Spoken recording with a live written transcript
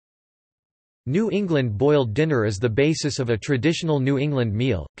New England boiled dinner is the basis of a traditional New England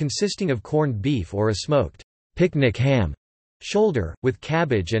meal, consisting of corned beef or a smoked picnic ham shoulder, with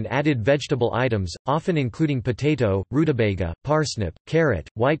cabbage and added vegetable items, often including potato, rutabaga, parsnip, carrot,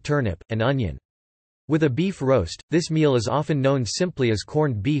 white turnip, and onion. With a beef roast, this meal is often known simply as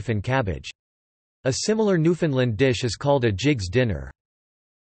corned beef and cabbage. A similar Newfoundland dish is called a Jig's dinner.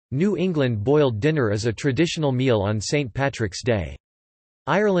 New England boiled dinner is a traditional meal on St. Patrick's Day.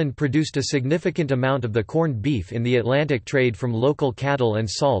 Ireland produced a significant amount of the corned beef in the Atlantic trade from local cattle and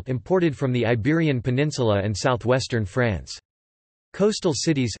salt imported from the Iberian Peninsula and southwestern France. Coastal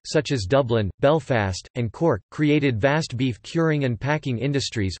cities, such as Dublin, Belfast, and Cork, created vast beef curing and packing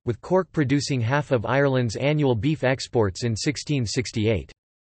industries, with Cork producing half of Ireland's annual beef exports in 1668.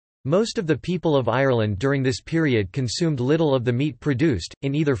 Most of the people of Ireland during this period consumed little of the meat produced,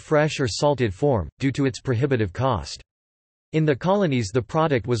 in either fresh or salted form, due to its prohibitive cost. In the colonies, the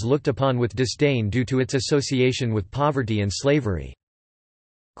product was looked upon with disdain due to its association with poverty and slavery.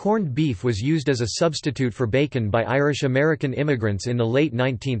 Corned beef was used as a substitute for bacon by Irish-American immigrants in the late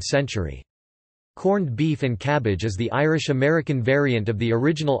 19th century. Corned beef and cabbage is the Irish-American variant of the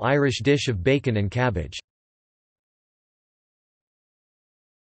original Irish dish of bacon and cabbage.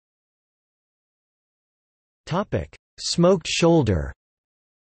 Smoked shoulder.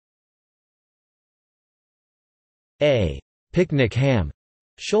 A picnic ham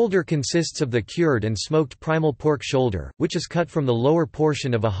shoulder consists of the cured and smoked primal pork shoulder, which is cut from the lower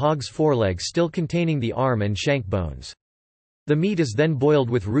portion of a hog's foreleg still containing the arm and shank bones. The meat is then boiled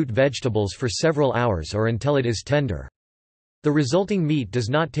with root vegetables for several hours or until it is tender. The resulting meat does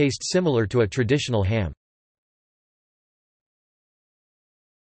not taste similar to a traditional ham.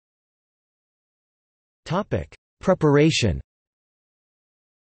 Preparation.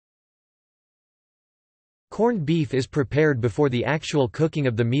 Corned beef is prepared before the actual cooking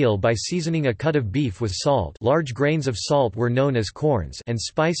of the meal by seasoning a cut of beef with salt. Large grains of salt were known as corns and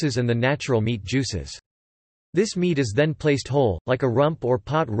spices and the natural meat juices. This meat is then placed whole, like a rump or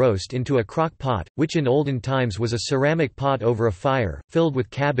pot roast, into a crock pot, which in olden times was a ceramic pot over a fire, filled with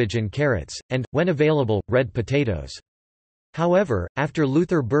cabbage and carrots, and, when available, red potatoes. However, after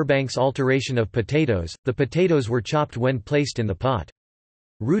Luther Burbank's alteration of potatoes, the potatoes were chopped when placed in the pot.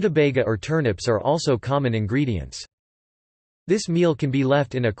 Rutabaga or turnips are also common ingredients. This meal can be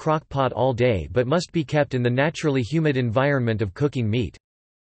left in a crock pot all day but must be kept in the naturally humid environment of cooking meat.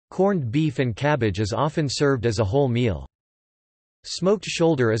 Corned beef and cabbage is often served as a whole meal. Smoked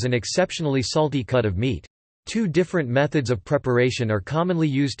shoulder is an exceptionally salty cut of meat. Two different methods of preparation are commonly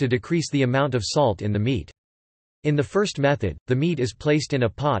used to decrease the amount of salt in the meat. In the first method, the meat is placed in a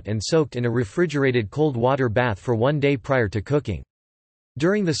pot and soaked in a refrigerated cold water bath for 1 day prior to cooking.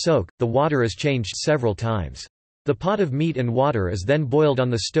 During the soak, the water is changed several times. The pot of meat and water is then boiled on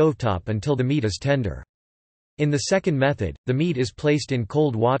the stovetop until the meat is tender. In the second method, the meat is placed in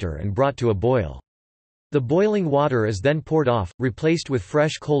cold water and brought to a boil. The boiling water is then poured off, replaced with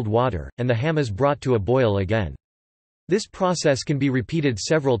fresh cold water, and the ham is brought to a boil again. This process can be repeated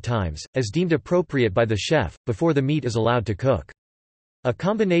several times, as deemed appropriate by the chef, before the meat is allowed to cook. A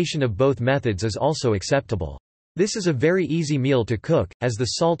combination of both methods is also acceptable. This is a very easy meal to cook, as the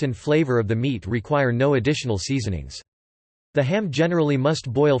salt and flavor of the meat require no additional seasonings. The ham generally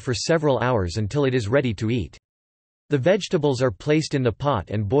must boil for several hours until it is ready to eat. The vegetables are placed in the pot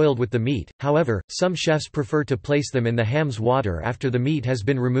and boiled with the meat, however, some chefs prefer to place them in the ham's water after the meat has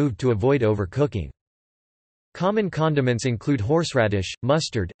been removed to avoid overcooking. Common condiments include horseradish,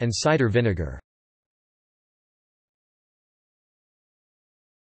 mustard, and cider vinegar.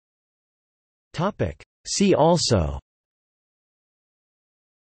 See also: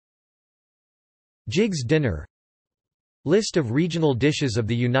 Jig's dinner, List of regional dishes of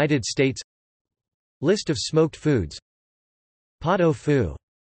the United States, List of smoked foods, Pot au feu.